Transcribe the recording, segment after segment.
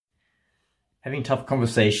Having tough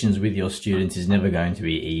conversations with your students is never going to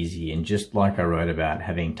be easy, and just like I wrote about,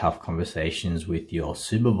 having tough conversations with your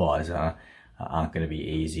supervisor aren't going to be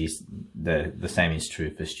easy. The same is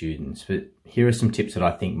true for students. But here are some tips that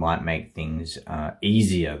I think might make things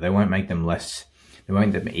easier. They won't make them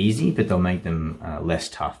easy, but they'll make them less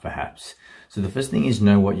tough perhaps. So the first thing is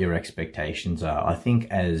know what your expectations are. I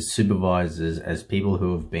think as supervisors, as people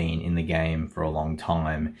who have been in the game for a long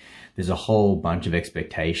time, there's a whole bunch of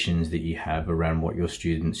expectations that you have around what your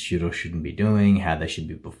students should or shouldn't be doing, how they should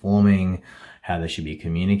be performing, how they should be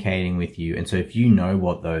communicating with you. And so if you know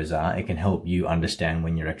what those are, it can help you understand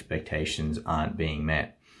when your expectations aren't being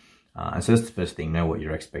met. And so that's the first thing, know what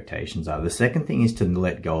your expectations are. The second thing is to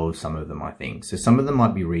let go of some of them, I think. So some of them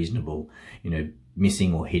might be reasonable,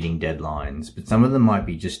 missing or hitting deadlines, but some of them might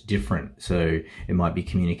be just different. So it might be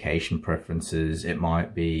communication preferences. It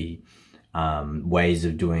might be ways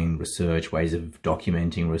of doing research, ways of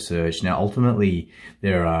documenting research. Now, ultimately,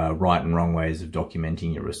 there are right and wrong ways of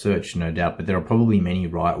documenting your research, no doubt, but there are probably many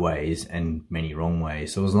right ways and many wrong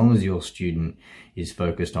ways. So as long as your student is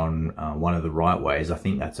focused on one of the right ways, I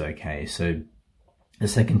think that's okay. So the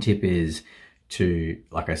second tip is to,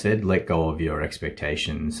 like I said, let go of your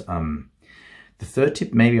expectations. The third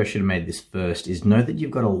tip, maybe I should have made this first, is know that you've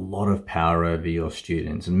got a lot of power over your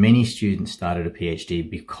students. And many students started a PhD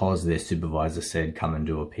because their supervisor said, come and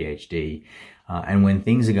do a PhD. And when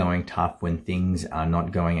things are going tough, when things are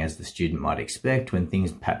not going as the student might expect, when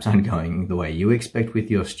things perhaps aren't going the way you expect with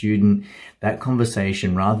your student, that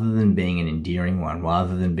conversation, rather than being an endearing one,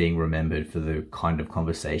 rather than being remembered for the kind of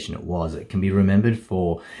conversation it was, it can be remembered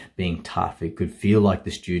for being tough. It could feel like the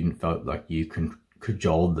student felt like you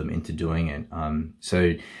cajoled them into doing it.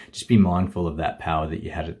 So just be mindful of that power that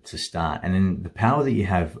you had to start. And then the power that you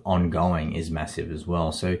have ongoing is massive as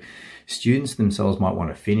well. So students themselves might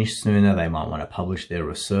want to finish sooner. They might want to publish their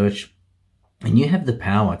research. And you have the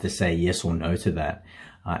power to say yes or no to that.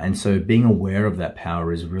 And so being aware of that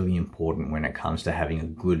power is really important when it comes to having a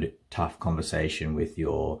good, tough conversation with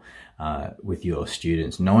your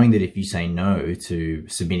students. Knowing that if you say no to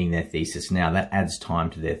submitting their thesis now, that adds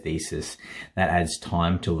time to their thesis. That adds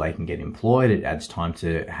time till they can get employed. It adds time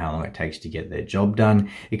to how long it takes to get their job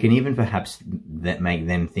done. It can even perhaps make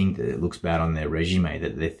them think that it looks bad on their resume,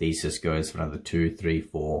 that their thesis goes for another 2, 3,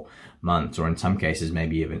 4 months, or in some cases,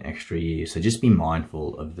 maybe even extra years. So just be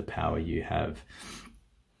mindful of the power you have.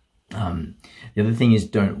 The other thing is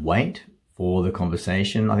don't wait for the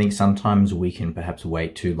conversation. I think sometimes we can perhaps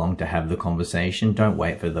wait too long to have the conversation. Don't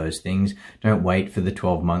wait for those things. Don't wait for the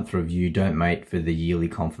 12-month review. Don't wait for the yearly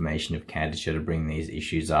confirmation of candidature to bring these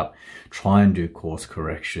issues up. Try and do course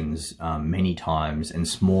corrections many times, and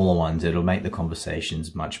smaller ones. It'll make the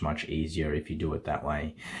conversations much, much easier if you do it that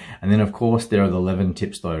way. And then, of course, there are the 11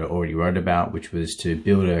 tips that I already wrote about, which was to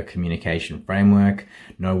build a communication framework,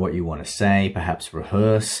 know what you want to say, perhaps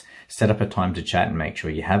rehearse, set up a time to chat and make sure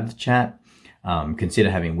you have the chat. Consider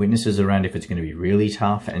having witnesses around if it's going to be really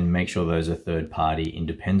tough, and make sure those are third-party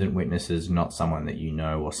independent witnesses, not someone that you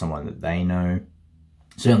know or someone that they know.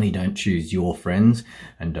 Certainly don't choose your friends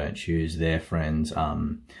and don't choose their friends.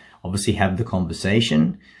 Obviously have the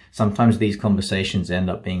conversation. Sometimes these conversations end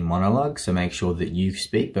up being monologues, so make sure that you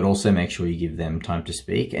speak, but also make sure you give them time to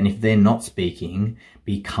speak. And if they're not speaking,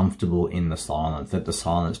 be comfortable in the silence. Let the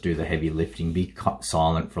silence do the heavy lifting. Be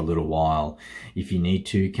silent for a little while. If you need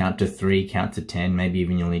to, count to 3, count to 10, maybe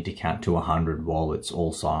even you'll need to count to 100 while it's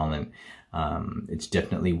all silent. It's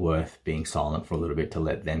definitely worth being silent for a little bit to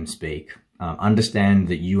let them speak. Understand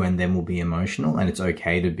that you and them will be emotional, and it's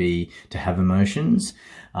okay to have emotions.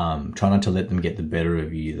 Try not to let them get the better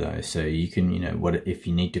of you though. So you can, if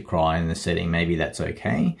you need to cry in the setting, maybe that's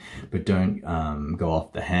okay, but don't go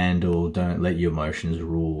off the handle. Don't let your emotions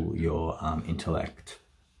rule your intellect.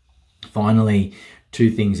 Finally, 2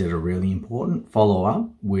 things that are really important. Follow up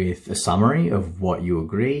with a summary of what you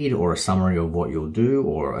agreed, or a summary of what you'll do,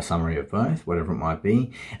 or a summary of both, whatever it might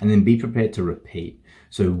be. And then be prepared to repeat.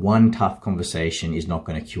 So one tough conversation is not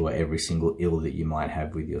going to cure every single ill that you might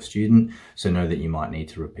have with your student. So know that you might need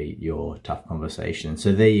to repeat your tough conversation.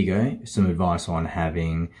 So there you go. Some advice on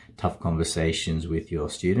having tough conversations with your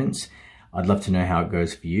students. I'd love to know how it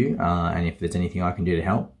goes for you. And if there's anything I can do to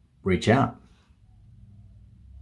help, reach out.